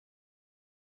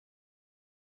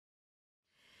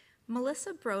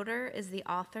Melissa Broder is the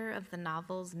author of the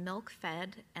novels Milk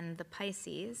Fed and The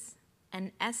Pisces,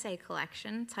 an essay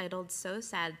collection titled So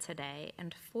Sad Today,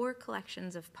 and 4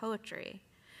 collections of poetry.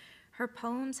 Her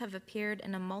poems have appeared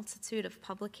in a multitude of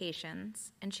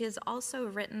publications, and she has also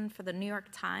written for the New York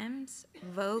Times,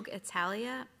 Vogue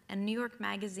Italia, and New York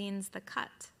Magazine's The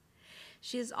Cut.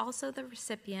 She is also the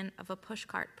recipient of a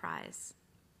Pushcart Prize.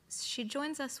 She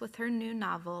joins us with her new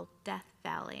novel, Death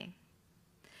Valley.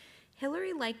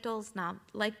 Hilary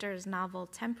Leichter's novel,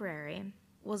 Temporary,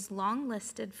 was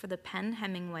longlisted for the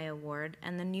Hemingway Award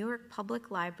and the New York Public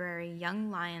Library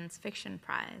Young Lions Fiction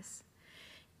Prize.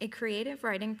 A creative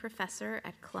writing professor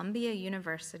at Columbia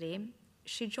University,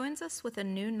 she joins us with a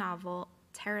new novel,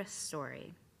 Terrace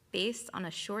Story, based on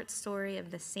a short story of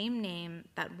the same name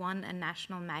that won a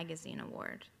National Magazine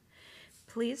Award.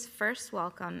 Please first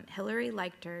welcome Hilary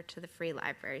Leichter to the Free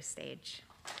Library stage.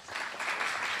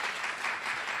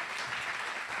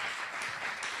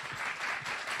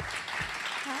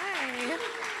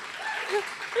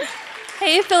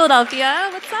 Hey, Philadelphia,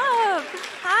 what's up?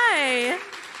 Hi.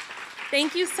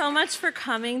 Thank you so much for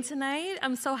coming tonight.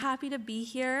 I'm so happy to be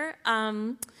here.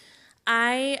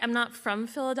 I am not from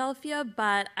Philadelphia,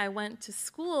 but I went to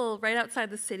school right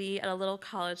outside the city at a little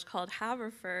college called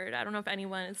Haverford. I don't know if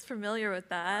anyone is familiar with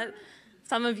that.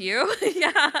 Some of you,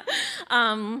 yeah.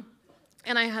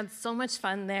 And I had so much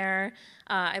fun there.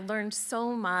 I learned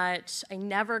so much. I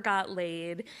never got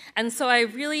laid. And so I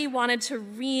really wanted to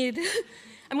read.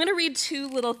 I'm going to read 2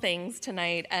 little things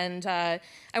tonight. And I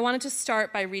wanted to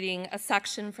start by reading a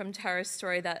section from Terrace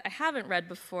Story that I haven't read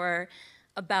before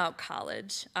about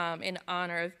college in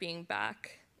honor of being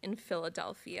back in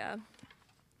Philadelphia.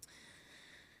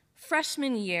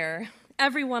 Freshman year.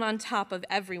 Everyone on top of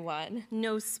everyone,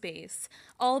 no space.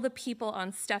 All the people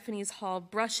on Stephanie's hall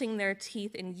brushing their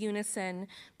teeth in unison,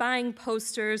 buying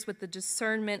posters with the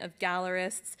discernment of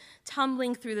gallerists,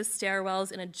 tumbling through the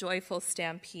stairwells in a joyful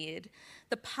stampede.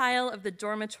 The pile of the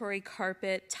dormitory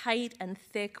carpet, tight and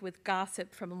thick with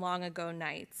gossip from long ago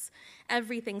nights.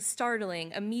 Everything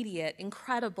startling, immediate,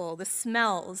 incredible, the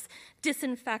smells,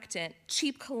 disinfectant,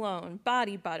 cheap cologne,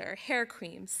 body butter, hair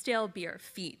cream, stale beer,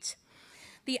 feet.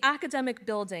 The academic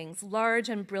buildings, large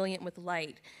and brilliant with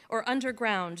light, or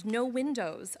underground, no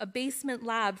windows, a basement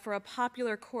lab for a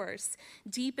popular course,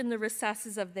 deep in the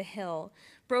recesses of the hill,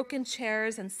 broken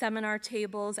chairs and seminar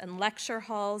tables and lecture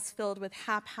halls filled with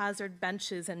haphazard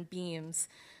benches and beams.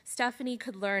 Stephanie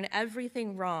could learn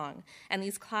everything wrong, and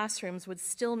these classrooms would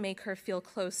still make her feel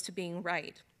close to being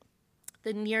right.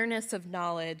 The nearness of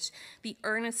knowledge, the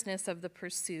earnestness of the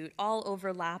pursuit, all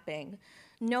overlapping.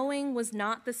 Knowing was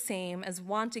not the same as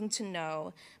wanting to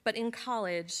know, but in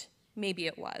college, maybe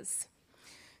it was.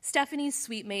 Stephanie's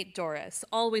sweet mate Doris,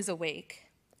 always awake.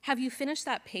 "Have you finished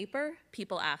that paper?"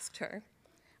 people asked her.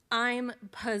 "I'm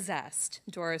possessed,"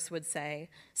 Doris would say.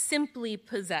 "Simply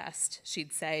possessed,"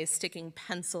 she'd say, sticking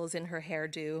pencils in her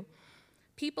hairdo.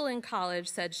 People in college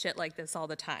said shit like this all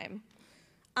the time.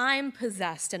 "I'm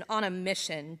possessed and on a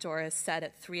mission," Doris said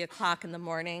at 3 o'clock in the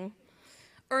morning.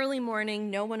 Early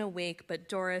morning, no one awake but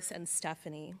Doris and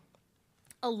Stephanie.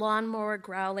 A lawnmower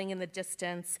growling in the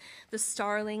distance, the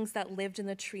starlings that lived in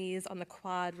the trees on the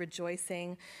quad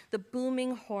rejoicing, the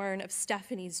booming horn of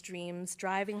Stephanie's dreams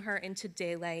driving her into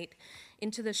daylight,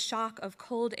 into the shock of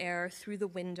cold air through the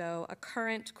window, a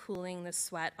current cooling the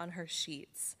sweat on her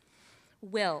sheets.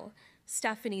 Will,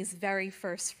 Stephanie's very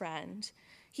first friend.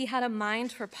 He had a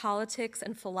mind for politics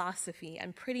and philosophy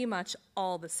and pretty much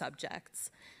all the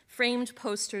subjects. Framed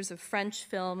posters of French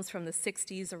films from the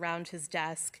 60s around his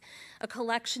desk, a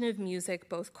collection of music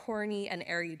both corny and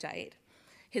erudite.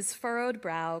 His furrowed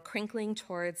brow crinkling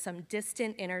towards some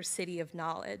distant inner city of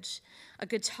knowledge, a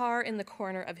guitar in the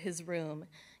corner of his room,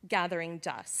 gathering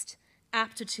dust,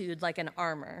 aptitude like an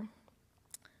armor.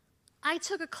 "I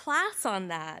took a class on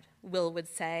that," Will would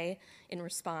say in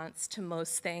response to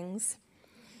most things.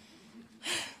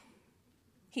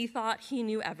 He thought he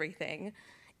knew everything.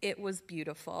 It was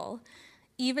beautiful.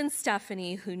 Even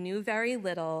Stephanie, who knew very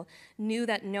little, knew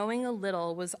that knowing a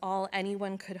little was all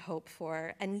anyone could hope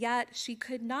for, and yet she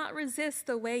could not resist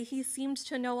the way he seemed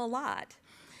to know a lot.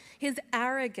 His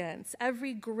arrogance,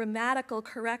 every grammatical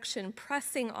correction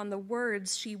pressing on the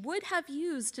words she would have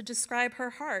used to describe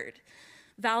her heart.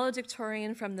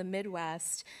 Valedictorian from the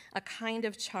Midwest, a kind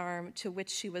of charm to which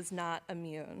she was not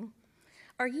immune.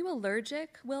 "Are you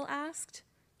allergic?" Will asked.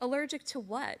 "Allergic to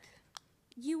what?"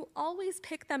 "You always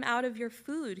pick them out of your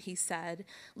food," he said,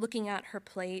 looking at her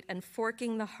plate and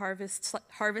forking the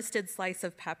harvested slice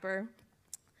of pepper.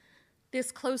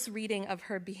 This close reading of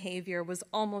her behavior was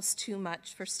almost too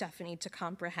much for Stephanie to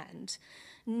comprehend.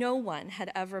 No one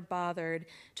had ever bothered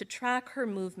to track her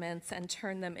movements and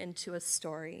turn them into a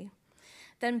story.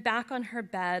 Then back on her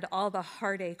bed, all the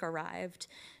heartache arrived.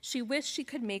 She wished she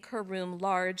could make her room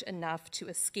large enough to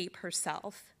escape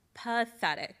herself.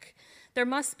 Pathetic. There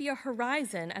must be a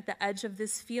horizon at the edge of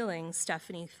this feeling,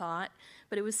 Stephanie thought,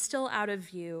 but it was still out of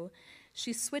view.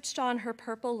 She switched on her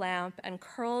purple lamp and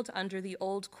curled under the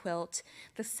old quilt,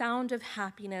 the sound of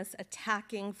happiness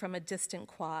attacking from a distant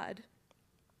quad.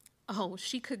 Oh,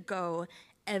 she could go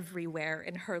everywhere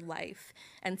in her life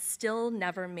and still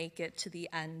never make it to the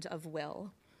end of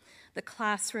Will. The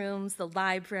classrooms, the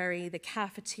library, the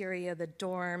cafeteria, the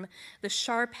dorm, the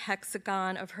sharp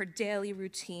hexagon of her daily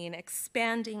routine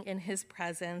expanding in his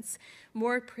presence,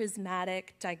 more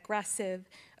prismatic, digressive,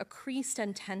 a creased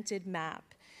and tented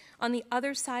map. On the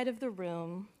other side of the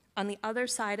room, on the other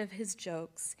side of his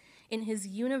jokes, in his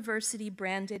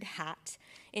university-branded hat,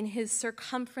 in his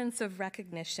circumference of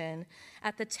recognition,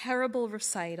 at the terrible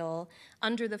recital,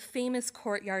 under the famous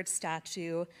courtyard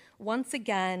statue, once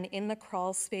again in the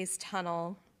crawl space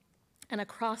tunnel, and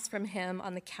across from him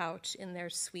on the couch in their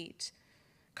suite.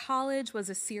 College was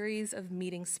a series of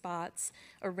meeting spots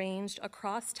arranged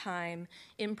across time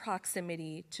in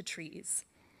proximity to trees.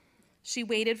 She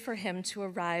waited for him to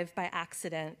arrive by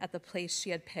accident at the place she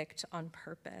had picked on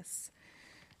purpose.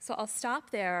 So I'll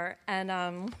stop there, and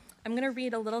I'm going to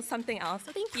read a little something else.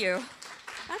 Oh, thank you.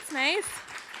 That's nice.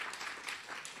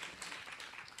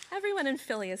 Everyone in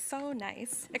Philly is so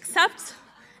nice, except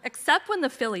when the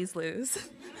Phillies lose.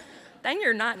 Then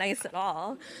you're not nice at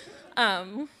all.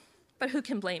 But who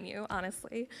can blame you,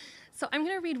 honestly? So I'm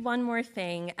going to read one more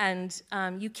thing, and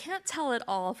you can't tell it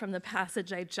all from the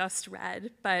passage I just read,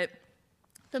 but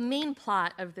the main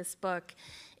plot of this book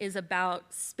is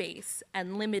about space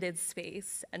and limited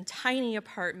space and tiny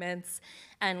apartments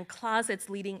and closets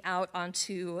leading out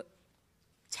onto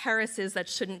terraces that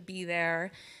shouldn't be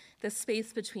there, the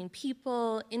space between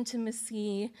people,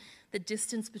 intimacy, the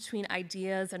distance between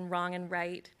ideas and wrong and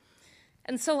right.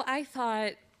 And so I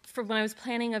thought, for when I was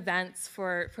planning events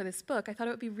for this book, I thought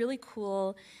it would be really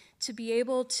cool to be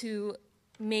able to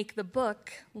make the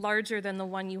book larger than the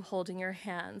one you hold in your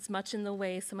hands, much in the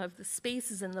way some of the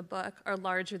spaces in the book are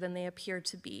larger than they appear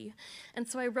to be. And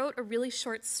so I wrote a really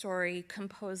short story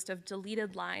composed of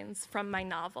deleted lines from my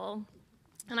novel,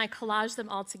 and I collaged them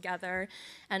all together,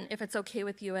 and if it's okay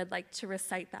with you, I'd like to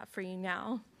recite that for you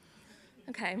now.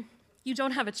 Okay, you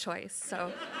don't have a choice,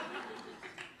 so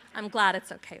I'm glad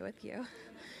it's okay with you.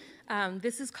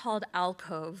 This is called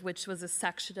Alcove, which was a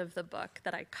section of the book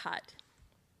that I cut.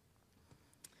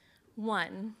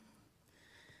 1.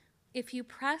 If you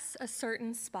press a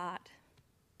certain spot,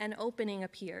 an opening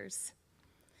appears.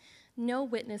 No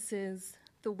witnesses,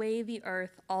 the way the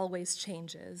earth always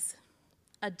changes.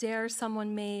 A dare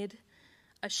someone made,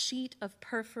 a sheet of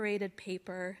perforated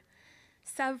paper,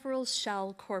 several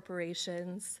shell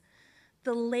corporations,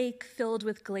 the lake filled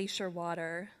with glacier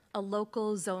water, a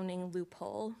local zoning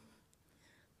loophole.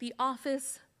 The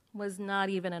office was not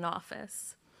even an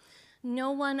office.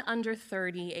 No one under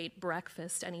 30 ate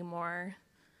breakfast anymore.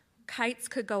 Kites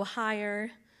could go higher,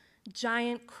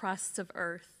 giant crusts of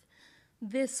earth.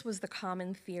 This was the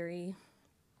common theory.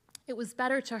 It was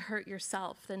better to hurt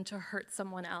yourself than to hurt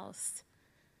someone else.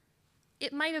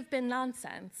 It might have been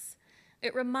nonsense.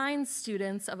 It reminds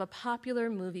students of a popular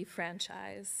movie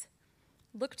franchise.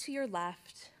 Look to your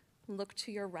left, look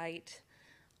to your right,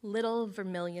 little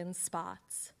vermilion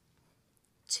spots.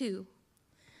 2.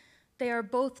 They are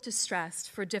both distressed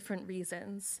for different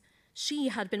reasons. She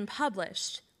had been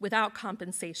published without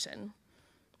compensation.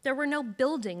 There were no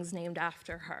buildings named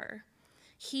after her.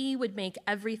 He would make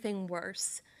everything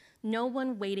worse, no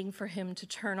one waiting for him to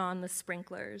turn on the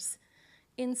sprinklers.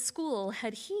 In school,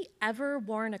 had he ever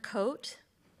worn a coat?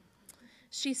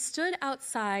 She stood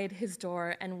outside his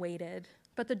door and waited,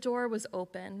 but the door was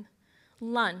open.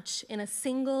 Lunch in a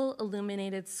single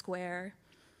illuminated square.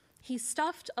 He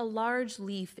stuffed a large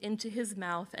leaf into his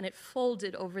mouth and it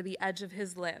folded over the edge of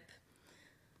his lip.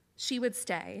 She would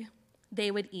stay.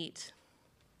 They would eat.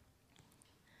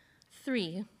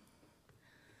 3.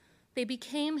 They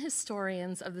became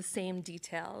historians of the same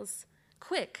details.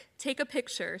 Quick, take a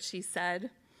picture, she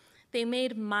said. They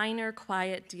made minor,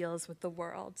 quiet deals with the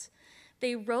world.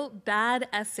 They wrote bad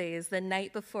essays the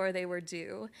night before they were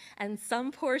due, and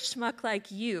some poor schmuck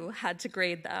like you had to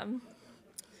grade them.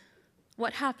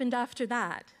 What happened after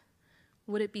that?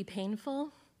 Would it be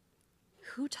painful?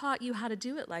 Who taught you how to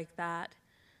do it like that?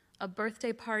 A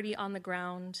birthday party on the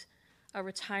ground, a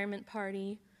retirement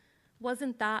party.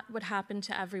 Wasn't that what happened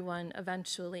to everyone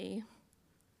eventually?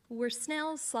 Were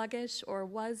snails sluggish, or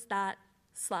was that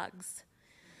slugs?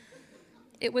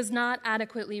 It was not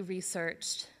adequately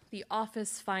researched. The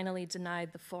office finally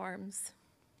denied the forms.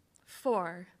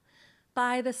 4.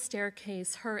 By the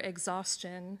staircase, her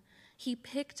exhaustion. He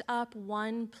picked up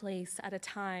one place at a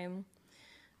time.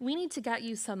 We need to get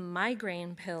you some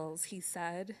migraine pills, he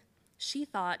said. She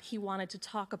thought he wanted to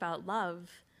talk about love.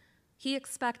 He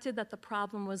expected that the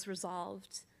problem was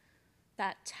resolved.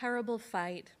 That terrible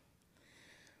fight.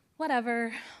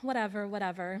 Whatever.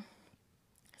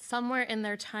 Somewhere in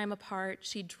their time apart,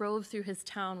 she drove through his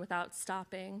town without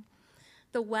stopping.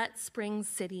 The wet spring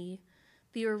city,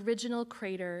 the original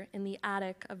crater in the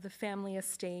attic of the family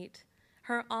estate,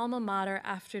 her alma mater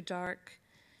after dark.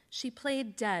 She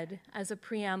played Dead as a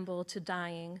preamble to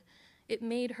dying. It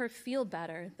made her feel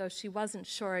better, though she wasn't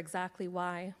sure exactly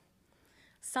why.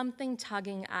 Something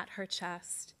tugging at her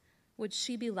chest. Would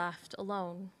she be left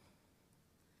alone?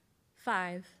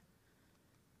 5.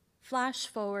 Flash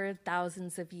forward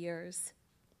thousands of years.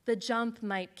 The jump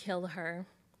might kill her.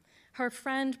 Her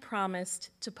friend promised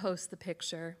to post the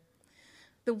picture.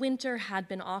 The winter had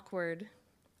been awkward.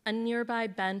 A nearby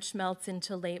bench melts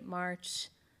into late March.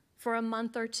 For a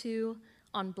month or two,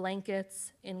 on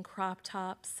blankets, in crop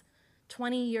tops,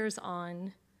 20 years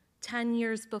on, 10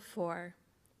 years before,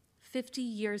 50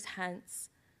 years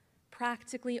hence,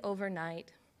 practically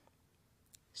overnight.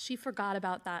 She forgot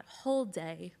about that whole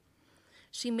day.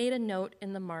 She made a note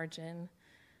in the margin,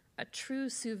 a true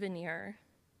souvenir,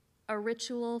 a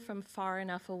ritual from far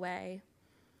enough away.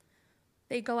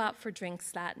 They go out for drinks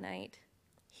that night.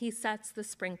 He sets the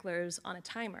sprinklers on a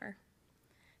timer.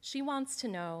 She wants to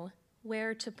know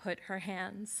where to put her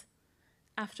hands.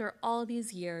 After all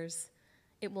these years,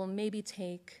 it will maybe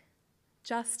take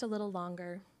just a little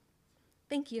longer.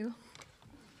 Thank you.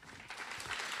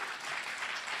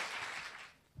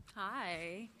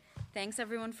 Hi. Thanks,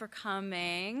 everyone, for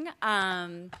coming.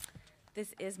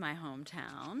 This is my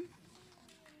hometown.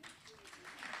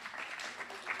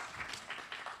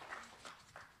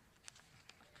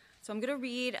 So I'm going to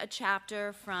read a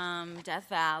chapter from Death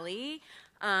Valley.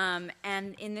 And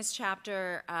in this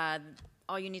chapter,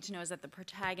 all you need to know is that the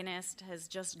protagonist has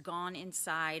just gone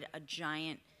inside a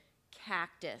giant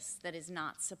cactus that is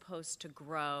not supposed to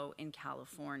grow in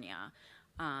California.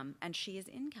 And she is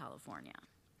in California.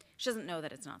 She doesn't know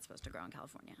that it's not supposed to grow in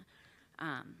California.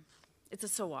 It's a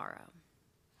saguaro.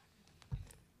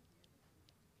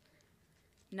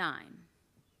 9.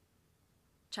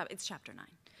 It's chapter 9.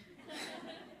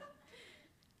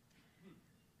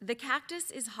 The cactus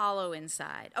is hollow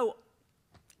inside. Oh,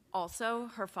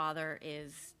 also, her father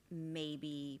is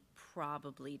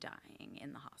probably dying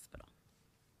in the hospital.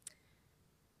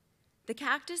 The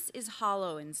cactus is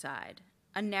hollow inside,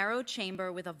 a narrow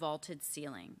chamber with a vaulted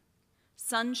ceiling.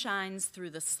 Sun shines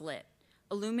through the slit,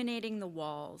 illuminating the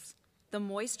walls, the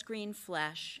moist green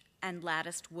flesh, and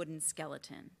latticed wooden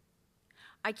skeleton.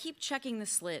 I keep checking the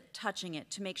slit, touching it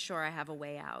to make sure I have a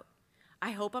way out.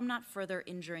 I hope I'm not further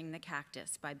injuring the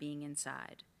cactus by being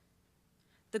inside.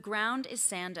 The ground is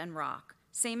sand and rock,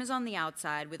 same as on the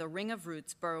outside, with a ring of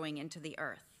roots burrowing into the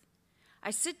earth. I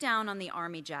sit down on the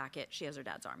army jacket, she has her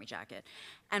dad's army jacket,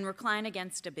 and recline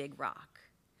against a big rock.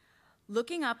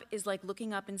 Looking up is like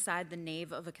looking up inside the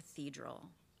nave of a cathedral.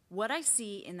 What I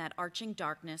see in that arching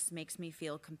darkness makes me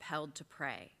feel compelled to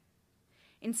pray.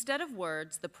 Instead of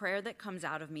words, the prayer that comes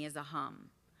out of me is a hum.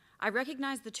 I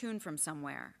recognize the tune from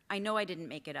somewhere. I know I didn't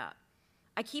make it up.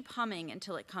 I keep humming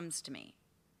until it comes to me.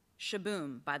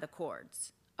 Shaboom by the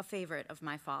Chords, a favorite of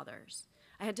my father's.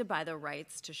 I had to buy the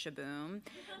rights to Shaboom,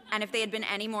 and if they had been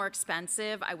any more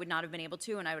expensive, I would not have been able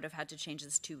to, and I would have had to change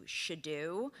this to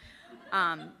Shadoo.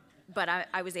 But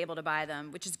I was able to buy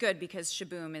them, which is good because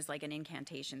Shaboom is like an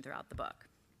incantation throughout the book.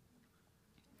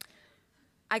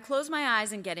 I close my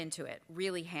eyes and get into it,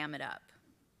 really ham it up.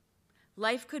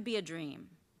 Life could be a dream.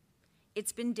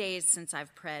 It's been days since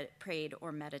I've prayed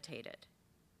or meditated.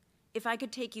 If I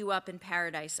could take you up in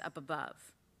paradise up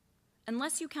above,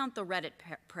 unless you count the Reddit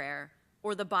prayer,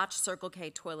 or the botched Circle K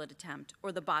toilet attempt,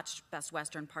 or the botched Best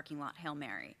Western parking lot Hail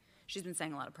Mary. She's been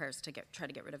saying a lot of prayers to try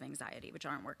to get rid of anxiety, which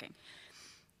aren't working.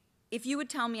 If you would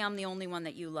tell me I'm the only one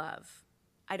that you love,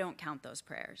 I don't count those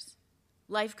prayers.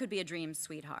 Life could be a dream,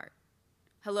 sweetheart.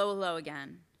 Hello, hello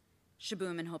again.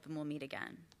 Shaboom and hoping we'll meet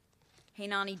again. Hey,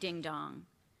 Nani ding dong.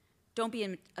 Don't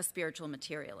be a spiritual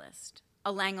materialist.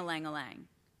 A-lang.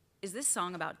 Is this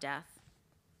song about death?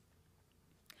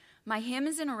 My hymn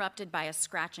is interrupted by a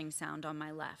scratching sound on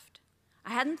my left. I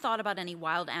hadn't thought about any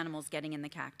wild animals getting in the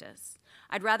cactus.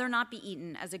 I'd rather not be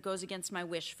eaten, as it goes against my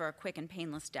wish for a quick and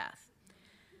painless death.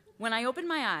 When I open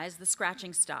my eyes, the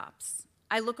scratching stops.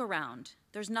 I look around.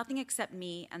 There's nothing except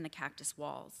me and the cactus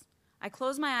walls. I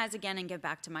close my eyes again and get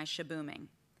back to my shabooming.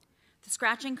 The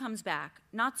scratching comes back,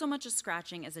 not so much a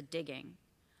scratching as a digging.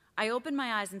 I open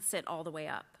my eyes and sit all the way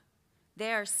up.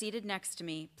 There, seated next to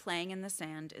me, playing in the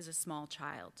sand, is a small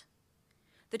child.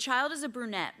 The child is a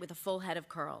brunette with a full head of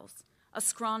curls. A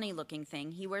scrawny-looking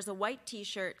thing. He wears a white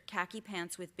t-shirt, khaki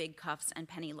pants with big cuffs, and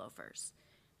penny loafers.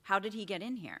 How did he get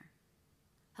in here?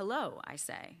 Hello, I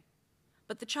say.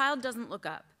 But the child doesn't look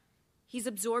up. He's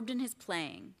absorbed in his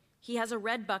playing. He has a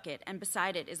red bucket, and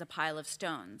beside it is a pile of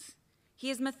stones. He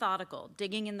is methodical,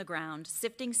 digging in the ground,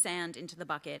 sifting sand into the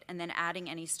bucket, and then adding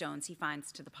any stones he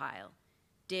finds to the pile.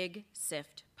 Dig,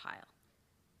 sift, pile.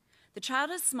 The child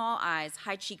has small eyes,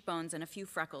 high cheekbones, and a few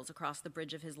freckles across the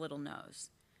bridge of his little nose.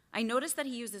 I notice that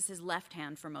he uses his left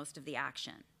hand for most of the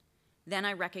action. Then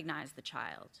I recognize the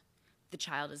child. The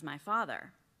child is my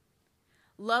father.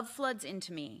 Love floods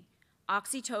into me.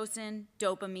 Oxytocin,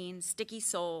 dopamine, sticky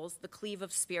souls, the cleave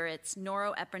of spirits,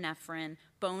 norepinephrine,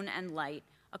 bone and light,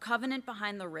 a covenant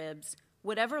behind the ribs.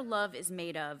 Whatever love is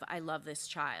made of, I love this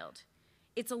child.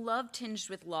 It's a love tinged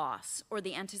with loss, or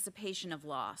the anticipation of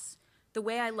loss, the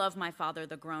way I love my father,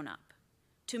 the grown-up,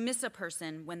 to miss a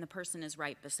person when the person is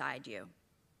right beside you.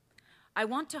 I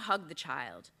want to hug the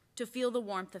child, to feel the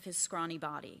warmth of his scrawny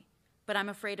body, but I'm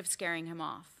afraid of scaring him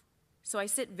off, so I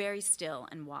sit very still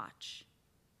and watch.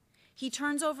 He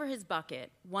turns over his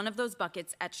bucket, one of those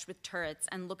buckets etched with turrets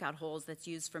and lookout holes that's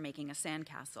used for making a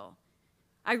sandcastle.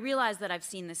 I realize that I've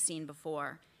seen this scene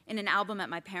before, in an album at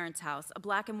my parents' house, a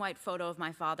black and white photo of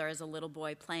my father as a little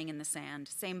boy playing in the sand,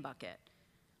 same bucket.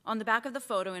 On the back of the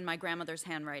photo in my grandmother's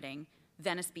handwriting,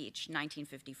 Venice Beach,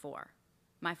 1954.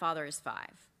 My father is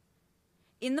 5.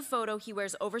 In the photo, he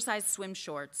wears oversized swim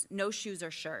shorts, no shoes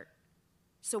or shirt.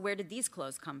 So where did these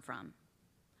clothes come from?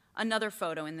 Another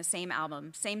photo in the same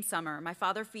album, same summer, my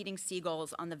father feeding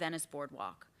seagulls on the Venice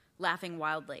boardwalk, laughing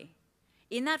wildly.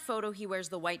 In that photo, he wears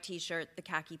the white t-shirt, the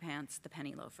khaki pants, the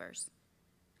penny loafers.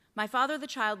 My father, the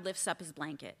child, lifts up his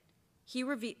blanket. His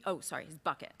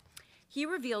bucket. He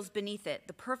reveals beneath it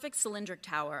the perfect cylindric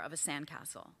tower of a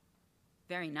sandcastle.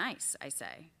 Very nice, I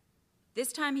say.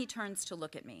 This time he turns to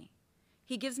look at me.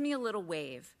 He gives me a little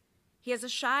wave. He has a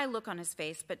shy look on his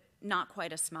face, but not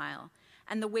quite a smile,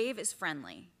 and the wave is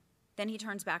friendly. Then he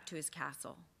turns back to his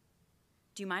castle.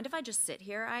 Do you mind if I just sit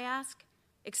here, I ask,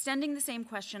 extending the same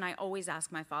question I always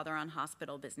ask my father on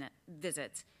hospital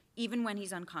visits, even when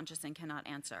he's unconscious and cannot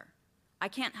answer. I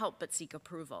can't help but seek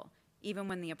approval, even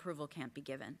when the approval can't be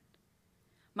given.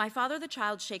 My father, the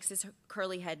child, shakes his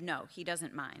curly head no, he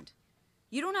doesn't mind.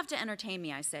 You don't have to entertain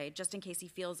me, I say, just in case he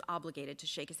feels obligated to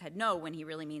shake his head no when he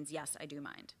really means yes, I do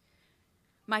mind.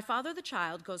 My father, the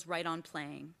child, goes right on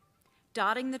playing,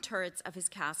 dotting the turrets of his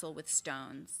castle with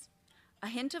stones. A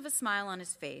hint of a smile on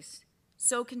his face,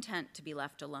 so content to be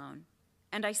left alone.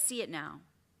 And I see it now.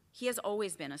 He has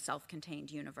always been a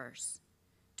self-contained universe.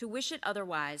 To wish it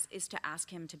otherwise is to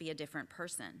ask him to be a different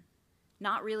person.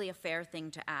 Not really a fair thing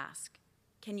to ask.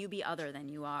 Can you be other than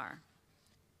you are?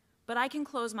 But I can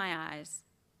close my eyes,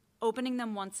 opening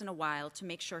them once in a while to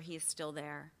make sure he is still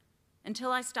there,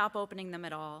 until I stop opening them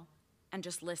at all and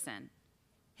just listen.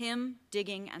 Him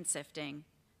digging and sifting,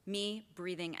 me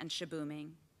breathing and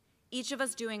shabooming, each of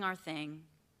us doing our thing,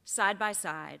 side by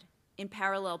side, in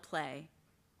parallel play,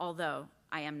 although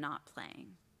I am not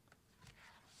playing.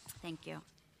 Thank you.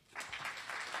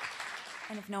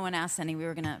 And if no one asks any, we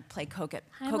were going to play Coke and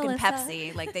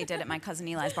Pepsi like they did at my cousin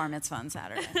Eli's bar mitzvah on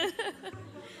Saturday.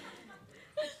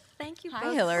 Thank you Hi,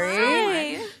 both.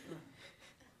 Hilary. So much.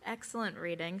 Excellent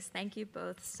readings. Thank you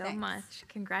both so Thanks. much.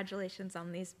 Congratulations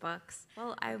on these books.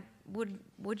 Well,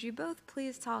 would you both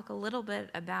please talk a little bit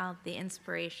about the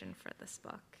inspiration for this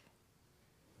book?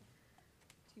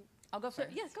 I'll go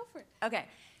first. Yes, go for it. Okay.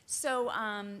 So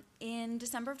in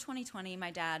December of 2020,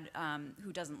 my dad,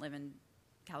 who doesn't live in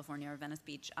California or Venice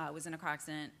Beach, was in a car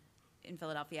accident in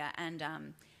Philadelphia and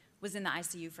was in the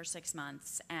ICU for 6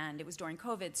 months. And it was during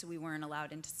COVID, so we weren't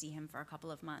allowed in to see him for a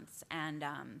couple of months. And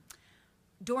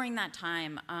during that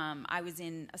time, I was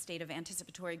in a state of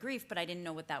anticipatory grief, but I didn't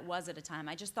know what that was at a time.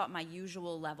 I just thought my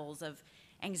usual levels of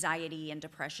anxiety and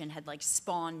depression had like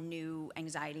spawned new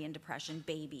anxiety and depression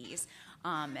babies,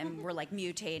 and were like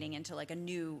mutating into like a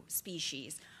new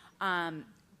species. And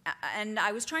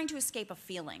I was trying to escape a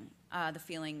feeling,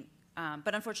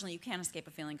 but unfortunately you can't escape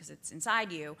a feeling because it's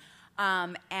inside you.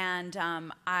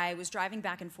 I was driving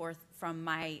back and forth from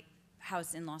my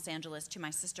house in Los Angeles to my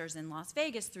sister's in Las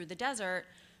Vegas through the desert,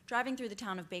 driving through the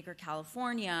town of Baker,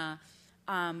 California,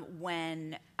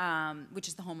 which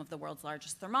is the home of the world's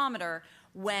largest thermometer,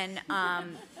 when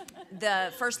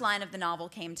the first line of the novel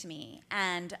came to me.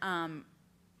 And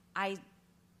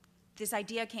this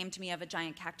idea came to me of a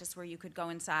giant cactus where you could go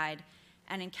inside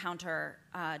and encounter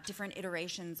different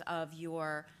iterations of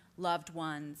your loved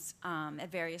ones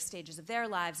at various stages of their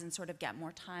lives and sort of get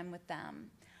more time with them.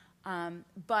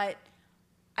 But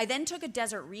I then took a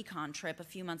desert recon trip a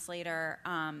few months later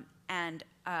and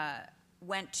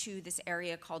went to this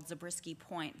area called Zabriskie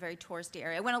Point, very touristy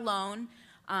area. I went alone,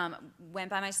 went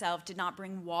by myself, did not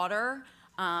bring water,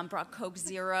 brought Coke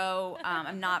Zero.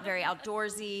 I'm not very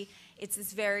outdoorsy. It's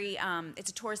this very, it's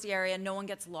a touristy area. No one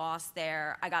gets lost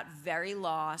there. I got very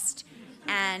lost.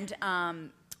 And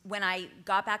when I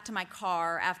got back to my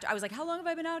car after, I was like, how long have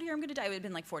I been out here? I'm going to die. It had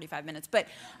been like 45 minutes. But,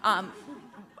 and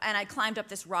I climbed up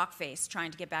this rock face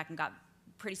trying to get back and got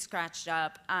pretty scratched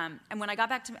up. And when I got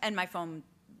back to, and my phone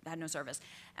had no service.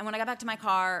 And when I got back to my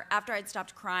car, after I'd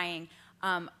stopped crying,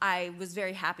 I was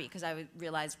very happy because I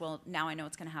realized, well, now I know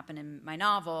what's going to happen in my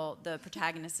novel. The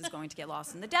protagonist is going to get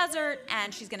lost in the desert,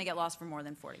 and she's going to get lost for more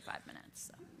than 45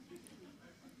 minutes.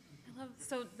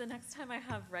 So the next time I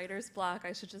have writer's block,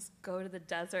 I should just go to the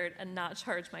desert and not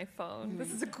charge my phone.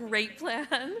 This is a great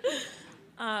plan.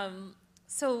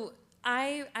 So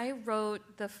I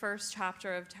wrote the first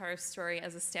chapter of Terrace Story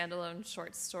as a standalone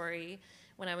short story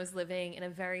when I was living in a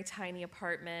very tiny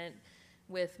apartment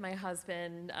with my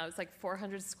husband. It was like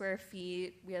 400 square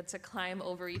feet. We had to climb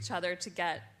over each other to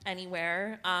get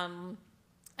anywhere. And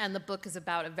the book is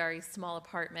about a very small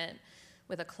apartment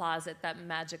with a closet that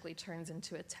magically turns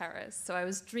into a terrace. So I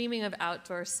was dreaming of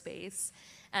outdoor space,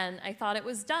 and I thought it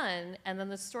was done. And then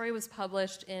the story was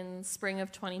published in spring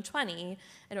of 2020.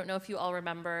 I don't know if you all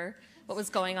remember what was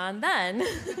going on then.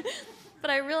 But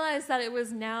I realized that it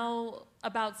was now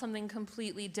about something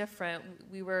completely different.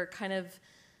 We were kind of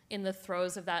in the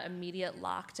throes of that immediate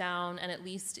lockdown, and at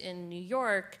least in New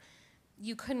York,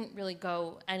 you couldn't really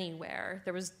go anywhere.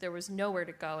 There was nowhere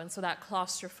to go, and so that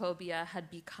claustrophobia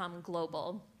had become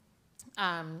global.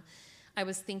 I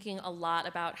was thinking a lot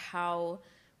about how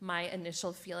my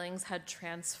initial feelings had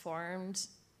transformed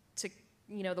to,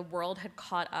 the world had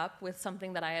caught up with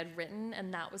something that I had written,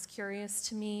 and that was curious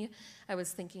to me. I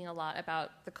was thinking a lot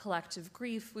about the collective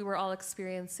grief we were all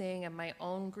experiencing and my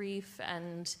own grief,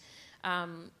 and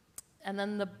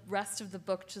then the rest of the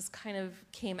book just kind of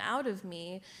came out of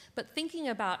me. But thinking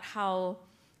about how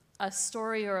a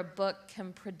story or a book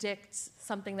can predict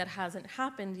something that hasn't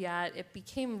happened yet, it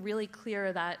became really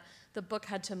clear that the book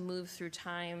had to move through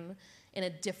time in a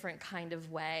different kind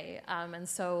of way. And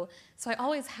so I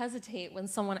always hesitate when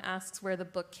someone asks where the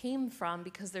book came from,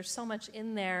 because there's so much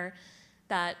in there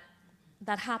that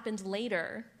happened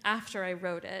later, after I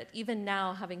wrote it, even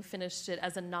now having finished it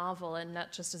as a novel and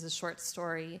not just as a short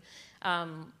story.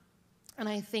 And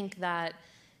I think that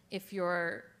if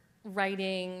you're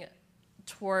writing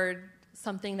toward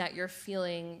something that you're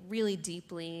feeling really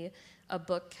deeply, a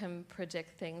book can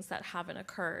predict things that haven't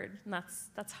occurred. And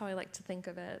that's how I like to think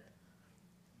of it.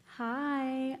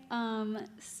 Hi.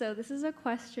 So this is a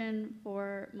question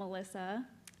for Melissa.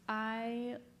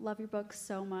 I love your book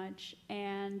so much,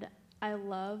 and I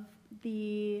love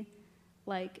the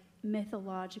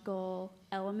mythological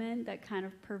element that kind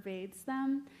of pervades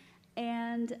them.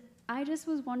 And I just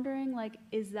was wondering,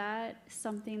 is that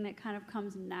something that kind of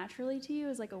comes naturally to you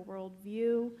as a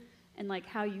worldview and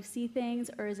how you see things,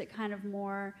 or is it kind of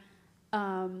more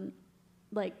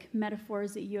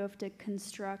metaphors that you have to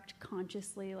construct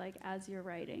consciously as you're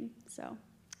writing? So,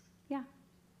 yeah.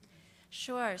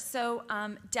 Sure. So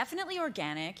definitely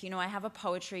organic. I have a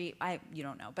poetry, you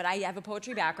don't know, but I have a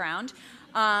poetry background.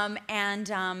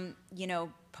 And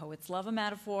poets love a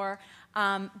metaphor.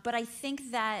 But I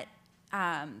think that,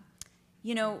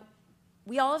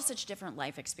 we all have such different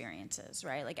life experiences,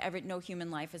 right? No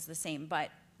human life is the same, but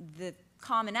the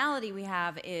commonality we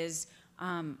have is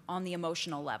on the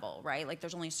emotional level, right?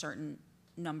 There's only a certain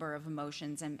number of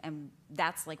emotions, and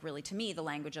that's really, to me, the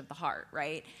language of the heart,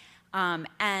 right?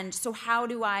 And so how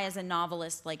do I, as a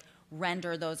novelist,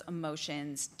 render those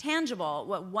emotions tangible?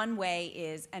 Well, one way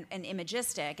is an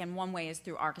imagistic, and one way is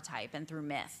through archetype and through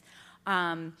myth.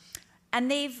 And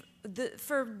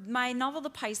for my novel, The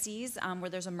Pisces, where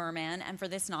there's a merman, and for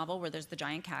this novel, where there's the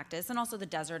giant cactus, and also the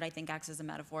desert, I think, acts as a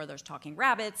metaphor. There's talking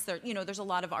rabbits. There's a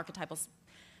lot of archetypal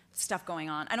stuff going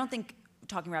on. I don't think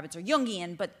talking rabbits are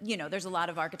Jungian, but, there's a lot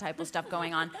of archetypal stuff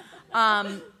going on.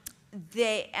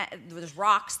 There's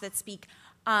rocks that speak.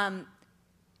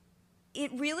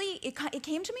 It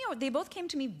came to me, they both came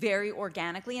to me very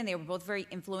organically, and they were both very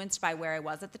influenced by where I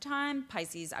was at the time.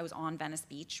 Pisces, I was on Venice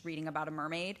Beach reading about a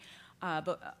mermaid, a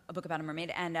book about a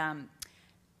mermaid, and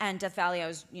Death Valley, I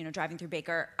was, driving through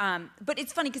Baker. But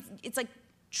it's funny because it's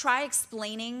try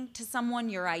explaining to someone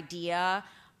your idea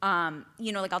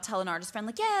you know, like I'll tell an artist friend,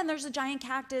 like, yeah, and there's a giant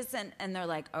cactus, and they're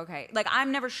like, okay. Like,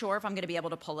 I'm never sure if I'm going to be able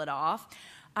to pull it off.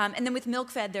 And then with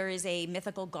Milk-Fed, there is a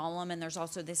mythical golem, and there's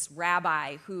also this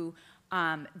rabbi who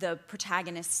the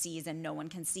protagonist sees and no one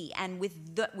can see. And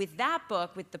with that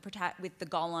book, with the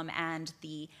golem and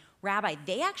the rabbi,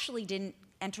 they actually didn't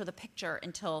enter the picture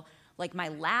until like my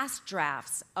last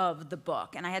drafts of the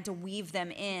book, and I had to weave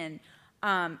them in.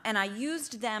 And I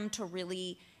used them to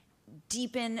really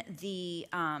deepen the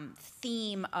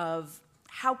theme of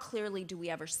how clearly do we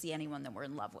ever see anyone that we're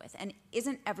in love with? And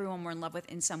isn't everyone we're in love with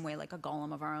in some way like a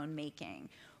golem of our own making,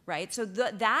 right? So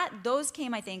those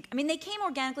came, I think, I mean, they came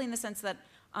organically in the sense that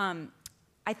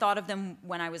I thought of them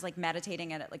when I was like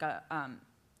meditating at like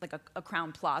a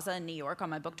Crown Plaza in New York on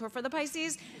my book tour for the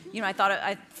Pisces. You know, I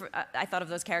thought of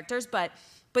those characters, but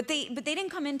they didn't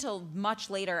come in till much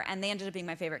later, and they ended up being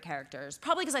my favorite characters.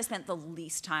 Probably because I spent the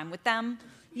least time with them.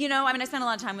 You know, I mean, I spent a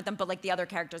lot of time with them, but like the other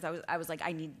characters, I was like,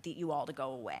 I need you all to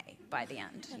go away by the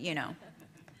end. You know.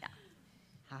 Yeah.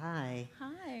 Hi.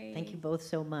 Hi. Thank you both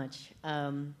so much.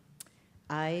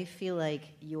 I feel like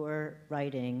your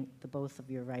writing, the both of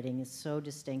your writing, is so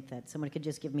distinct that someone could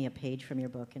just give me a page from your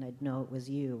book and I'd know it was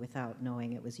you without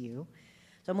knowing it was you.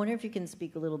 So I'm wondering if you can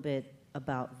speak a little bit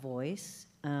about voice,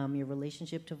 your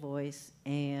relationship to voice,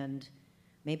 and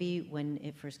maybe when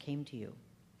it first came to you.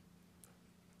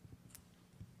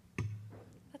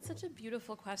 That's such a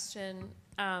beautiful question.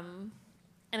 And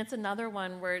it's another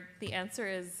one where the answer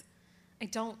is, I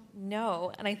don't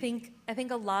know. And I think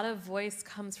a lot of voice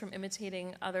comes from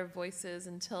imitating other voices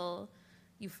until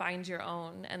you find your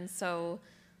own. And so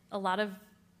a lot of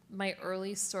my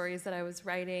early stories that I was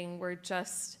writing were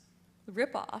just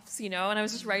rip-offs, you know, and I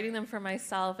was just writing them for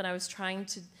myself, and I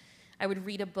would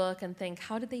read a book and think,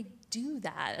 how did they do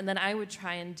that? And then I would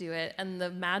try and do it. And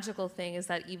the magical thing is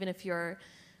that even if you're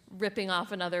ripping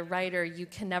off another writer, you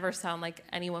can never sound like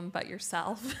anyone but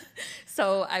yourself.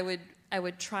 So I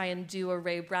would try and do a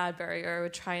Ray Bradbury, or I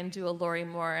would try and do a Lori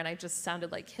Moore, and I just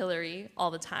sounded like Hilary all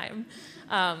the time,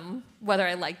 whether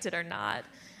I liked it or not.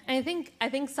 And I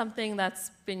think something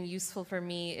that's been useful for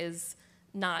me is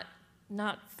not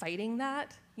fighting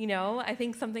that, you know? I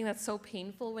think something that's so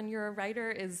painful when you're a writer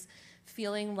is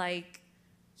feeling like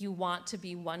you want to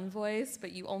be one voice,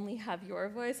 but you only have your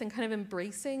voice, and kind of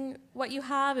embracing what you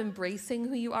have, embracing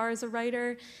who you are as a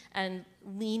writer, and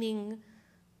leaning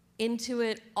into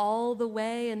it all the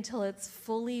way until it's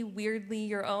fully weirdly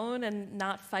your own and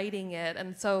not fighting it.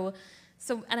 And so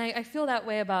I feel that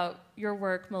way about your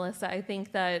work, Melissa. I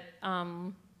think that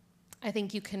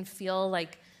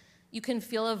you can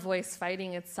feel a voice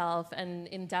fighting itself, and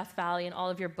in Death Valley and all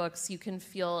of your books, you can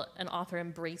feel an author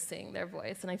embracing their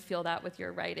voice, and I feel that with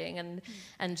your writing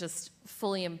and just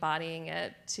fully embodying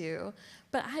it too.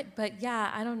 But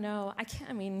yeah, I don't know. I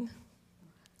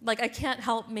can't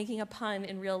help making a pun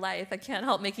in real life. I can't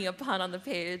help making a pun on the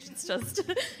page. It's just,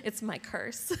 it's my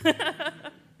curse.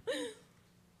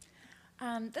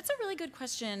 That's a really good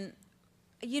question.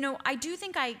 You know, I do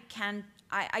think I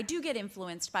do get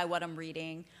influenced by what I'm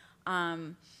reading.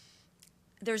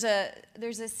 There's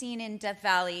a scene in Death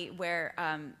Valley where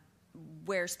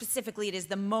specifically it is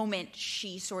the moment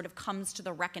she sort of comes to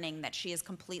the reckoning that she is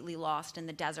completely lost in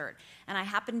the desert. And I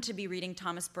happened to be reading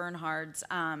Thomas Bernhard's,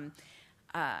 I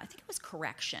think it was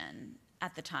Correction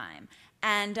at the time.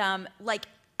 And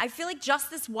I feel like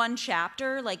just this one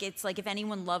chapter, like it's like if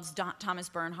anyone loves Thomas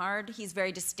Bernhard, he's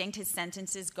very distinct. His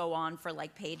sentences go on for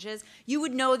like pages. You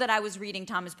would know that I was reading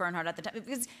Thomas Bernhard at the time,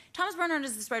 because Thomas Bernhard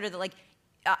is this writer that like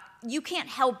you can't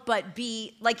help but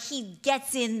be like, he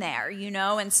gets in there, you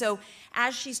know? And so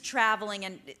as she's traveling,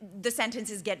 and the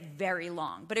sentences get very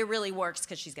long, but it really works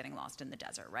because she's getting lost in the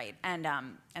desert, right? And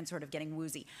sort of getting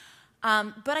woozy.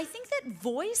 But I think that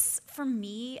voice for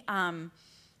me,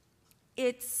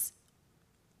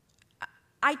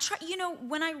 I try, you know,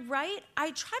 when I write,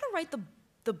 I try to write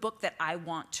the book that I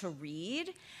want to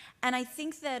read. And I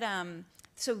think that,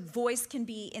 so voice can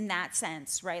be in that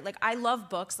sense, right? Like, I love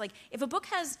books. Like, if a book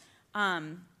has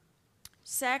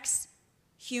sex,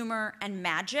 humor, and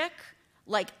magic,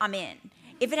 like, I'm in.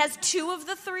 If it has two of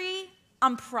the three,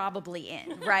 I'm probably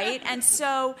in, right? And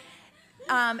so,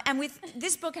 and with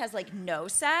this book has, like, no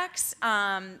sex,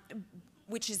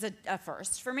 which is a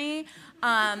first for me,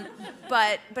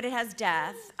 but it has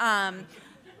death.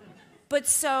 But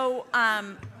so...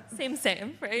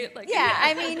 Same, right? Like, yeah,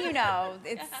 I mean, you know,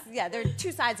 it's they're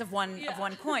two sides of one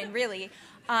coin, really.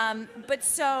 But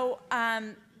so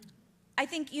I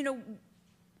think, you know,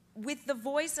 with the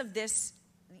voice of this,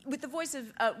 with the voice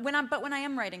of when I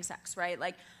am writing sex, right?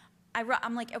 Like,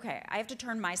 I'm like, okay, I have to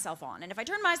turn myself on, and if I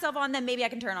turn myself on, then maybe I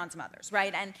can turn on some others,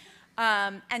 right?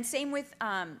 And same with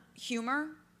humor,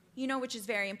 you know, which is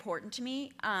very important to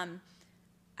me.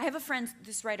 I have a friend,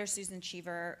 this writer, Susan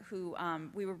Cheever, who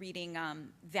we were reading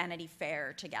Vanity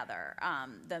Fair together,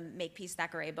 the Makepeace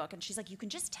Thackeray book, and she's like, you can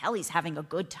just tell he's having a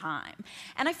good time.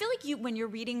 And I feel like when you're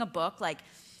reading a book, like,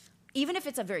 even if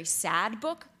it's a very sad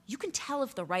book, you can tell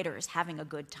if the writer is having a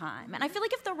good time. And I feel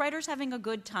like if the writer's having a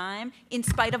good time, in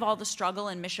spite of all the struggle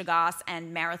and mishigas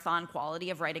and marathon quality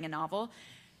of writing a novel,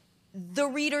 the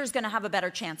reader's gonna have a better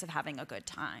chance of having a good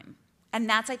time. And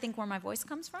that's, I think, where my voice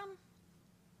comes from.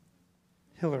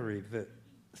 Hilary, the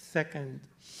second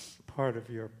part of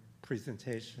your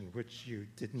presentation, which you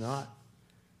did not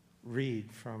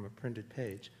read from a printed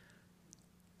page,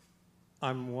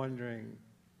 I'm wondering,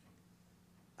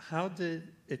 how did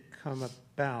it come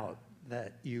about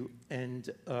that you end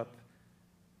up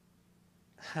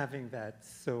having that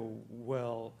so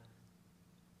well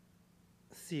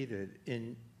seated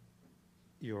in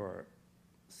your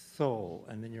soul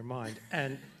and in your mind?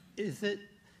 And is it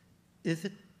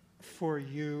for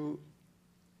you,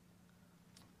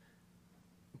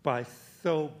 by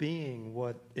so being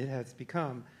what it has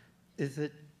become, is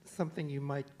it something you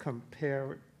might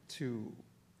compare to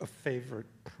a favorite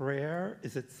prayer?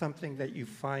 Is it something that you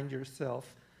find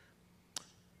yourself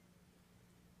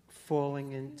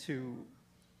falling into,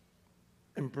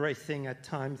 embracing at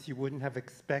times you wouldn't have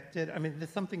expected? I mean, there's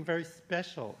something very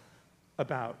special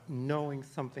about knowing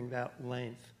something that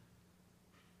length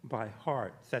by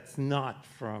heart that's not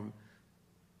from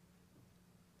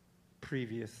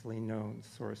previously known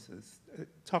sources.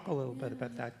 Talk a little bit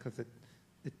about that, because it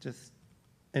just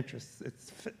interests,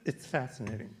 it's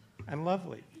fascinating and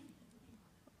lovely.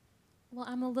 Well,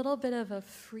 I'm a little bit of a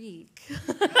freak.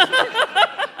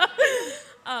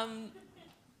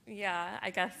 Yeah,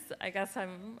 I guess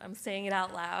I'm saying it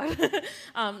out loud.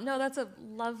 No, that's a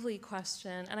lovely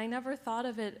question, and I never thought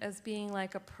of it as being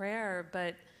like a prayer,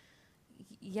 but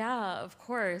yeah, of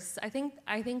course. I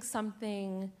think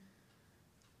something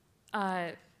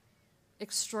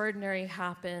extraordinary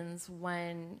happens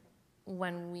when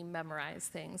we memorize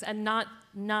things, and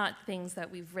not things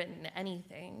that we've written,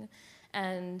 anything.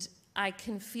 And I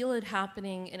can feel it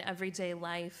happening in everyday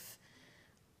life,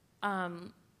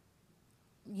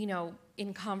 you know,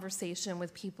 in conversation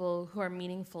with people who are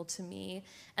meaningful to me.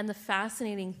 And the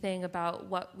fascinating thing about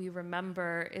what we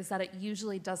remember is that it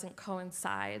usually doesn't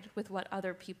coincide with what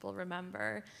other people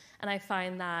remember. And I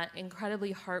find that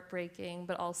incredibly heartbreaking,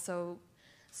 but also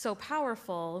so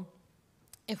powerful.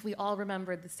 If we all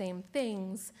remembered the same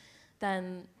things,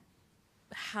 then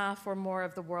half or more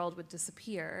of the world would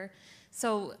disappear.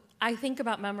 So I think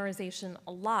about memorization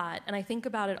a lot, and I think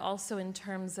about it also in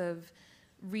terms of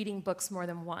reading books more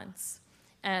than once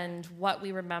and what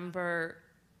we remember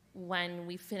when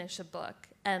we finish a book.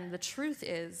 And the truth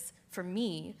is, for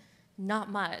me, not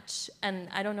much. And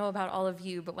I don't know about all of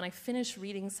you, but when I finish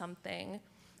reading something,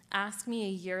 ask me a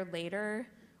year later,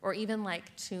 or even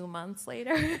like 2 months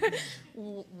later,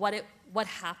 what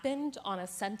happened on a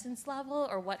sentence level,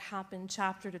 or what happened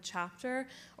chapter to chapter,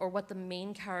 or what the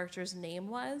main character's name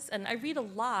was. And I read a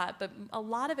lot, but a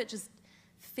lot of it just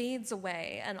fades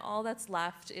away, and all that's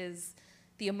left is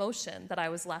the emotion that I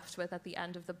was left with at the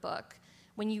end of the book.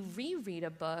 When you reread a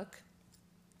book,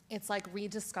 it's like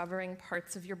rediscovering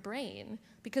parts of your brain,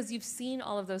 because you've seen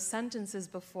all of those sentences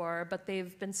before, but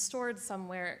they've been stored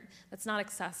somewhere that's not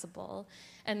accessible.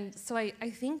 And so I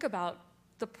think about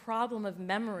the problem of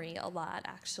memory a lot,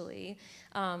 actually.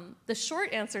 The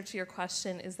short answer to your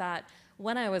question is that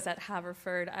when I was at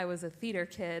Haverford, I was a theater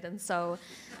kid, and so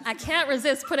I can't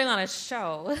resist putting on a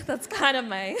show. That's kind of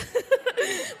my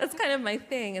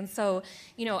thing. And so,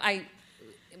 you know,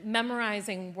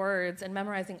 memorizing words and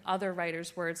memorizing other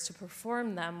writers' words to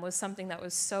perform them was something that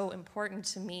was so important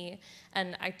to me,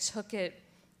 and I took it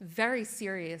very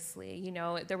seriously. You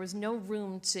know, there was no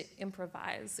room to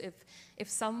improvise. If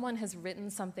someone has written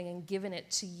something and given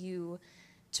it to you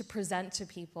to present to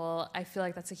people, I feel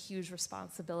like that's a huge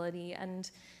responsibility. And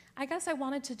I guess I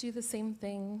wanted to do the same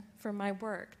thing for my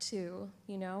work too,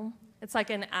 you know? It's like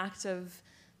an act of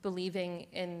believing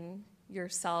in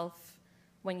yourself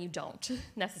when you don't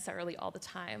necessarily all the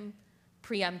time,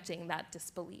 preempting that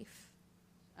disbelief.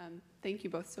 Thank you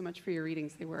both so much for your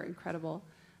readings. They were incredible.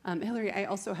 Hilary, I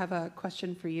also have a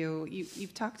question for you.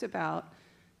 You've talked about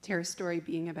Terrace Story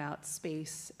being about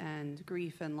space and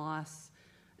grief and loss.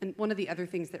 And one of the other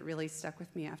things that really stuck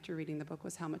with me after reading the book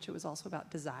was how much it was also about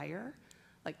desire,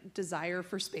 like desire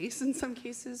for space in some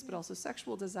cases, but also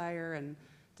sexual desire and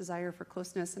desire for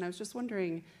closeness. And I was just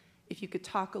wondering if you could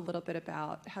talk a little bit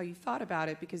about how you thought about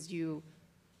it, because you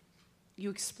you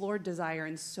explored desire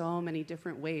in so many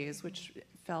different ways, which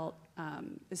felt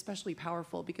especially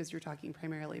powerful because you're talking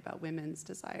primarily about women's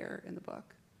desire in the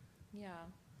book. Yeah.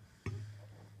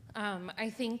 I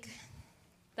think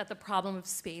that the problem of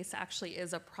space actually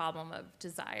is a problem of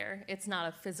desire. It's not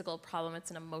a physical problem,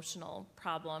 it's an emotional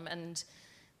problem. And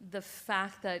the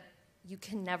fact that you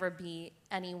can never be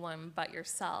anyone but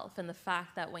yourself, and the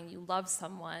fact that when you love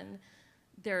someone,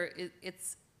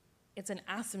 it's an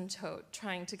asymptote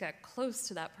trying to get close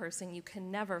to that person. You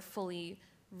can never fully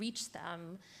reach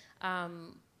them.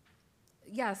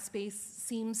 Space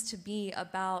seems to be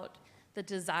about the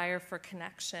desire for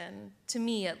connection, to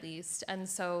me at least. And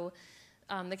so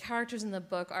the characters in the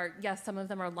book are, yes, some of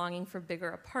them are longing for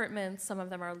bigger apartments, some of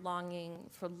them are longing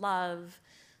for love,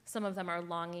 some of them are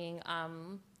longing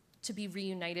to be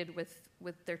reunited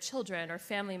with their children or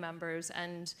family members.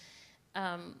 And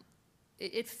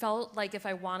it felt like if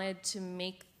I wanted to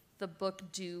make the book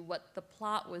do what the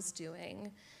plot was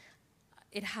doing,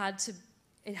 it had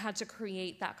to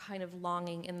create that kind of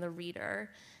longing in the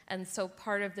reader. And so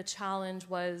part of the challenge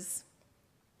was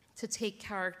to take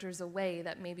characters away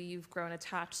that maybe you've grown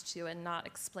attached to and not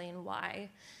explain why,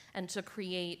 and to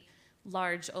create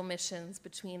large omissions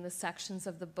between the sections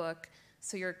of the book,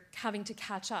 so you're having to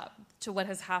catch up to what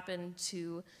has happened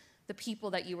to the people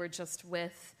that you were just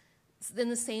with, in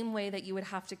the same way that you would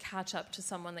have to catch up to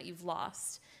someone that you've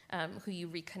lost, who you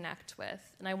reconnect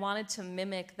with. And I wanted to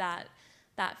mimic that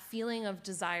feeling of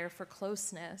desire for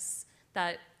closeness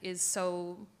that is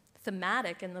so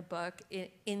thematic in the book,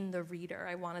 in the reader.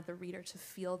 I wanted the reader to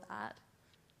feel that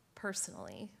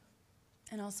personally.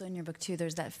 And also in your book, too,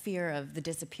 there's that fear of the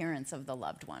disappearance of the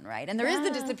loved one, right? And there is the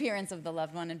disappearance of the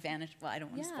loved one and vanish. Well, I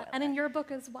don't want to spoil and that. in your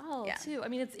book as well, too. I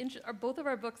mean, both of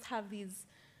our books have these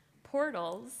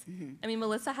portals. Mm-hmm. I mean,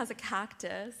 Melissa has a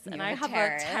cactus, and I have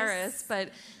a terrace,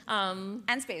 but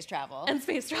and space travel.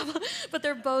 But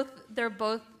they're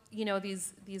both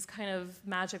these kind of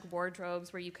magic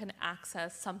wardrobes where you can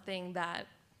access something that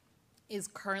is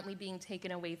currently being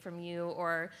taken away from you,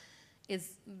 or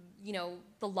is,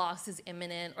 the loss is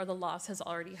imminent, or the loss has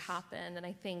already happened. And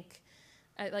I think,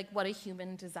 what a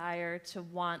human desire to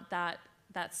want that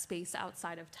space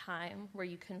outside of time where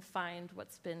you can find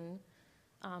what's been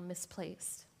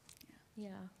misplaced. Yeah.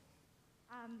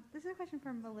 This is a question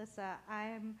from Melissa.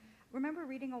 I remember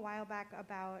reading a while back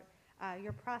about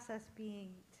your process being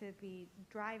to be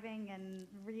driving and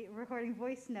recording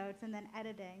voice notes and then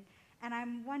editing. And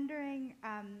I'm wondering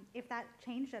if that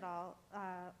changed at all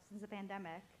since the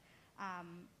pandemic,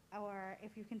 or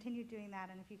if you continued doing that,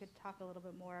 and if you could talk a little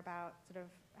bit more about sort of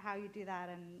how you do that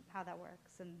and how that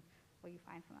works and what you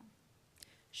find from that.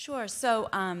 Sure. So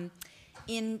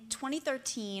in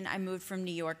 2013, I moved from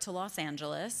New York to Los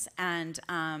Angeles, and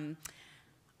in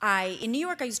New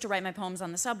York, I used to write my poems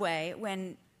on the subway.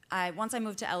 Once I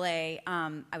moved to LA,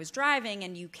 I was driving,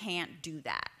 and you can't do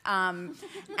that.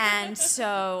 And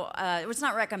so it was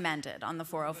not recommended on the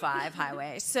 405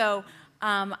 highway. So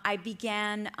I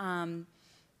began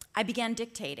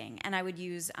dictating, and I would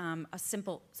use an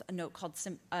app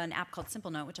called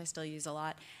Simple Note, which I still use a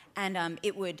lot. And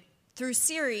it would, through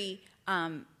Siri,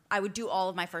 I would do all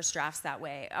of my first drafts that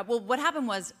way. What happened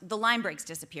was the line breaks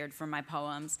disappeared from my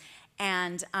poems,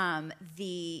 and hi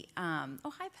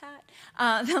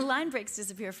Pat. The line breaks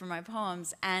disappeared from my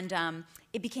poems, and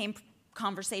it became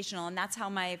conversational, and that's how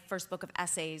my first book of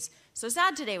essays, So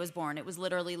Sad Today, was born. It was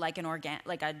literally like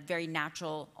a very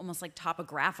natural, almost like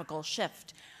topographical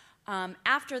shift.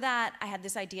 After that, I had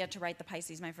this idea to write The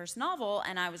Pisces, my first novel,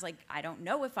 and I was like, I don't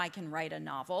know if I can write a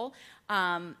novel.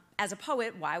 As a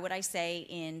poet, why would I say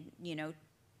in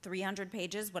 300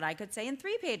 pages what I could say in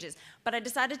 3 pages? But I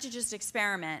decided to just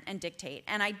experiment and dictate,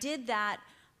 and I did that,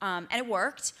 and it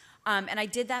worked. And I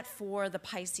did that for The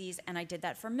Pisces, and I did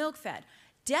that for Milk Fed.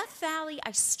 Death Valley,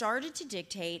 I started to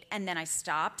dictate, and then I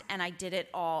stopped, and I did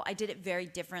it very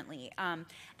differently. And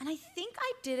I think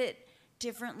I did it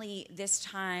differently this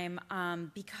time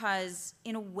because,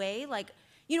 in a way,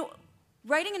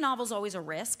 writing a novel is always a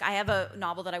risk. I have a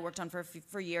novel that I worked on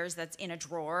for years that's in a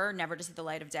drawer, never to see the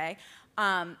light of day.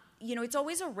 It's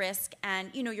always a risk, and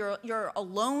you're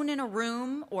alone in a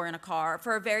room or in a car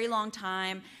for a very long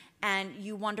time, and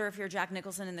you wonder if you're Jack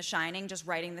Nicholson in The Shining, just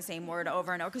writing the same word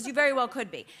over and over, because you very well could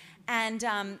be. And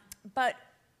but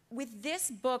with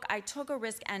this book, I took a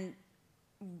risk, and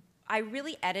I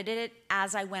really edited it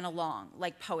as I went along,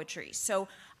 like poetry. So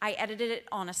I edited it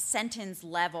on a sentence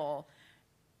level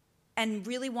and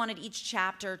really wanted each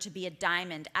chapter to be a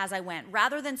diamond as I went,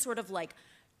 rather than sort of like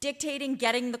dictating,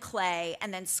 getting the clay,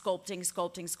 and then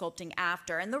sculpting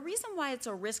after. And the reason why it's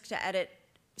a risk to edit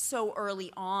so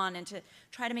early on and to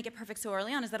try to make it perfect so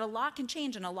early on is that a lot can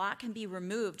change and a lot can be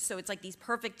removed. So it's like these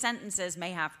perfect sentences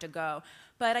may have to go.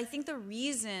 But I think the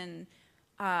reason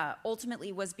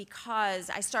ultimately was because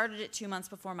I started it 2 months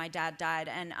before my dad died,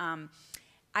 and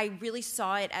I really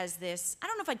saw it as this, I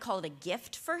don't know if I'd call it a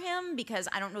gift for him, because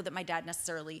I don't know that my dad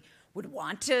necessarily would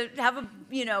want to have a,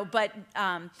 you know, but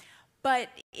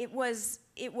it was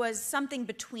something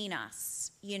between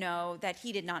us, you know, that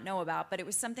he did not know about, but it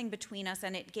was something between us,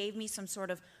 and it gave me some sort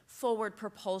of forward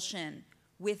propulsion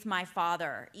with my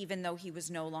father, even though he was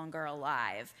no longer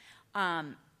alive.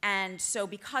 And so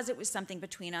because it was something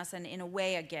between us, and in a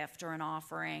way a gift or an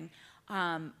offering,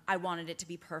 I wanted it to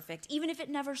be perfect, even if it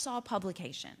never saw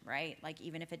publication, right? Like,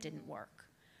 even if it didn't work.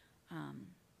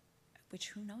 Which,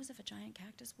 who knows if a giant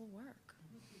cactus will work?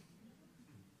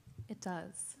 It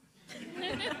does.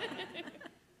 Great.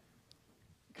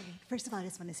 First of all, I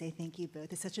just want to say thank you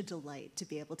both. It's such a delight to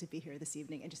be able to be here this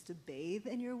evening and just to bathe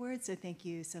in your words, so thank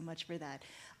you so much for that.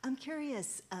 I'm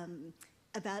curious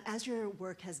about, as your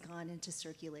work has gone into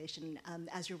circulation,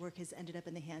 as your work has ended up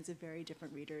in the hands of very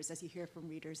different readers, as you hear from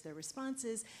readers their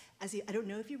responses, I don't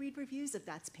know if you read reviews, if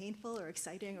that's painful or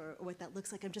exciting or what that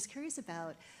looks like. I'm just curious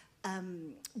about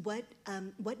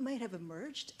what might have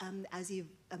emerged as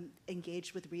you've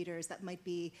engaged with readers that might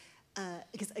be,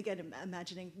 because again,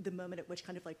 imagining the moment at which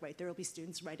kind of like, right, there will be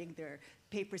students writing their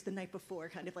papers the night before,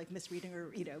 kind of like misreading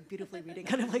or, you know, beautifully reading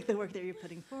kind of like the work that you're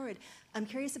putting forward. I'm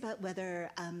curious about whether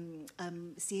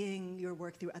seeing your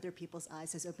work through other people's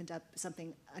eyes has opened up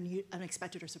something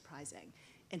unexpected or surprising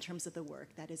in terms of the work.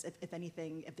 That is, if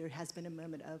anything, if there has been a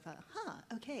moment of,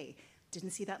 okay,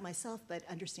 didn't see that myself, but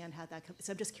understand how that comes.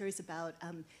 So I'm just curious about,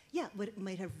 what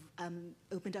might have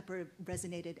opened up or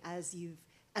resonated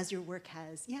as your work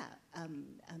has,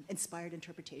 inspired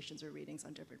interpretations or readings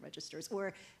on different registers,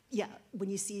 or when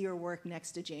you see your work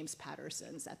next to James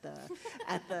Patterson's at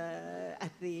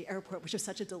the airport, which was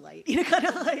such a delight, you know, kind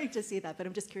of like to see that. But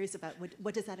I'm just curious about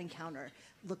what does that encounter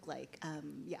look like,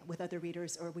 with other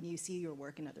readers, or when you see your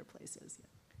work in other places. Yeah.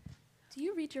 Do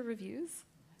you read your reviews?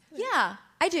 Yeah,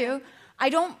 I do. I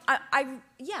don't.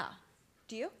 Yeah.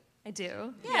 Do you? I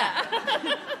do. Yeah.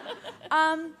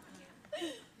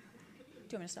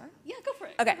 Do you want me to start? Yeah, go for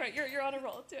it. Okay. Go for it. You're on a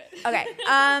roll. Do it. Okay.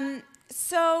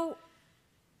 So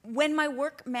when my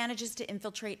work manages to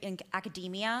infiltrate in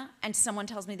academia and someone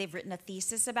tells me they've written a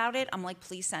thesis about it, I'm like,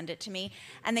 please send it to me.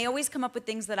 And they always come up with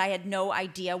things that I had no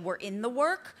idea were in the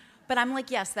work, but I'm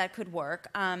like, yes, that could work.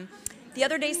 The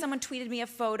other day, someone tweeted me a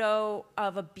photo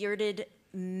of a bearded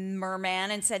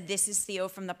merman and said, this is Theo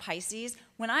from the Pisces.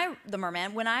 When I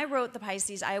wrote the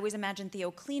Pisces, I always imagined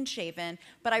Theo clean shaven,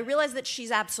 but I realized that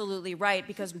she's absolutely right,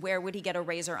 because where would he get a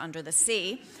razor under the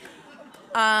sea?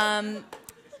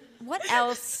 What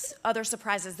else? Other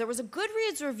surprises. There was a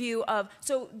Goodreads review of,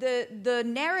 so the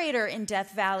narrator in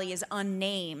Death Valley is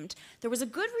unnamed. There was a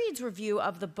Goodreads review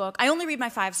of the book. I only read my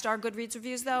 5-star Goodreads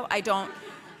reviews, though. I don't.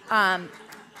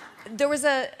 There was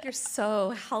a... You're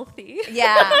so healthy.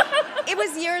 Yeah. It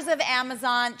was years of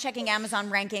checking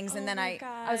Amazon rankings, and then I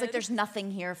was like, there's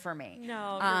nothing here for me.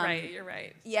 No, you're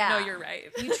right. Yeah. No, you're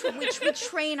right. We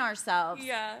train ourselves.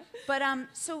 Yeah. But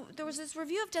so there was this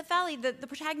review of Death Valley. The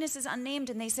protagonist is unnamed,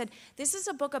 and they said, this is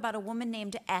a book about a woman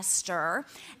named Esther.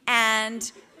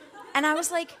 And I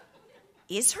was like,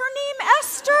 is her name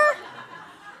Esther?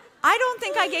 I don't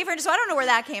think I gave her, so I don't know where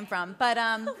that came from. But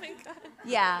oh my God.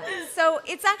 Yeah, so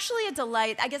it's actually a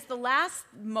delight. I guess the last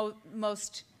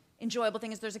most enjoyable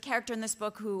thing is there's a character in this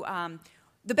book who,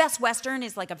 the Best Western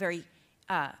is like a very,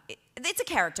 it's a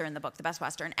character in the book, the Best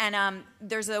Western. And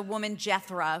there's a woman,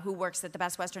 Jethra, who works at the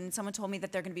Best Western, and someone told me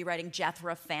that they're going to be writing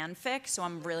Jethra fanfic, so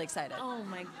I'm really excited. Oh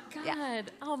my God. Yeah.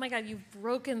 Oh my God, you've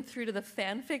broken through to the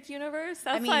fanfic universe?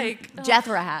 That's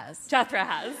Jethra has. Jethra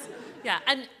has. Yeah,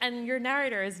 and your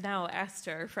narrator is now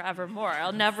Esther forevermore.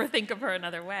 I'll never think of her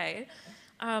another way.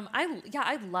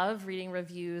 I love reading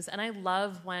reviews, and I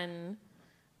love when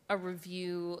a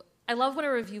review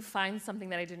finds something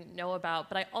that I didn't know about,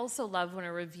 but I also love when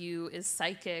a review is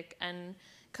psychic and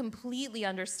completely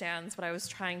understands what I was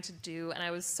trying to do, and I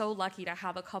was so lucky to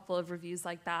have a couple of reviews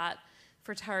like that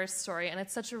for Terrace Story, and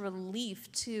it's such a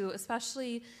relief too,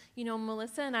 especially, you know,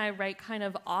 Melissa and I write kind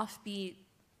of offbeat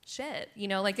shit, you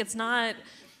know, like it's not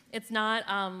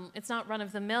run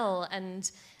of the mill,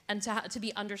 and to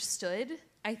be understood,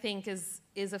 I think is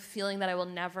a feeling that I will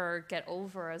never get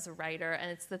over as a writer,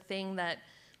 and it's the thing that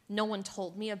no one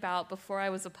told me about before I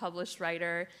was a published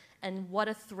writer, and what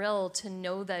a thrill to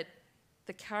know that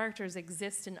the characters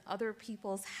exist in other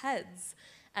people's heads,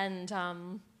 and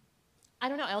I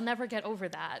don't know, I'll never get over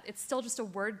that. It's still just a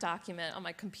Word document on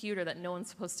my computer that no one's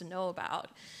supposed to know about.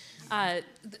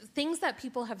 things that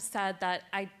people have said that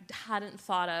I hadn't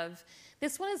thought of.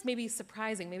 This one is maybe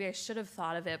surprising. Maybe I should have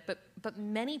thought of it, but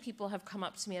many people have come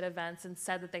up to me at events and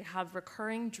said that they have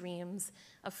recurring dreams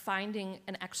of finding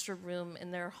an extra room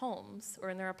in their homes or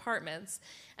in their apartments.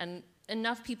 And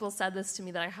enough people said this to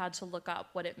me that I had to look up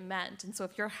what it meant. And so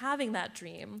if you're having that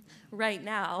dream right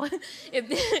now,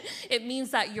 it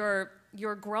means that you're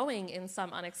growing in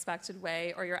some unexpected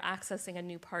way, or you're accessing a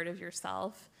new part of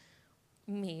yourself.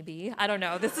 Maybe. I don't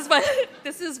know. This is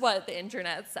what the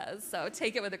internet says, so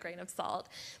take it with a grain of salt.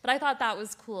 But I thought that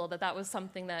was cool, that was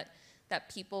something that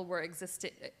people were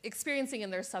experiencing in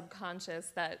their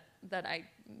subconscious that I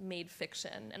made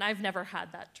fiction, and I've never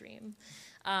had that dream.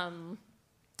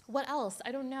 What else?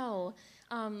 I don't know.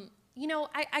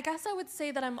 I guess I would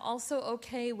say that I'm also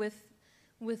okay with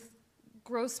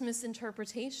gross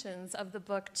misinterpretations of the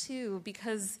book too,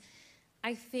 because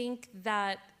I think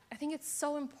it's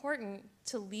so important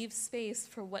to leave space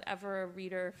for whatever a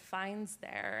reader finds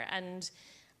there. And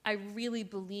I really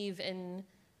believe in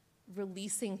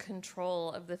releasing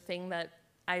control of the thing that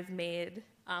I've made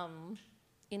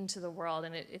into the world,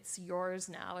 and it's yours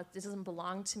now. It doesn't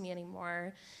belong to me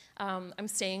anymore. I'm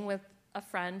staying with a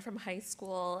friend from high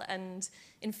school and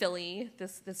in Philly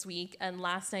this week, and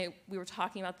last night we were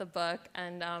talking about the book,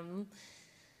 and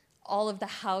all of the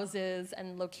houses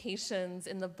and locations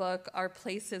in the book are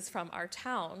places from our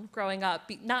town growing up.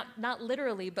 Not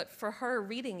literally, but for her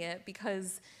reading it,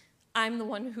 because I'm the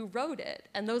one who wrote it.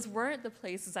 And those weren't the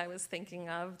places I was thinking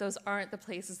of. Those aren't the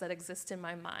places that exist in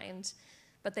my mind,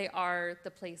 but they are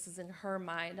the places in her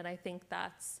mind. And I think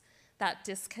that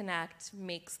disconnect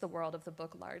makes the world of the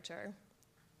book larger.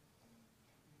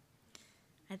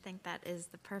 I think that is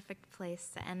the perfect place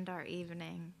to end our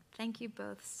evening. Thank you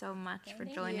both so much for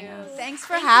joining us. Thanks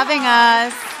for having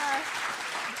us.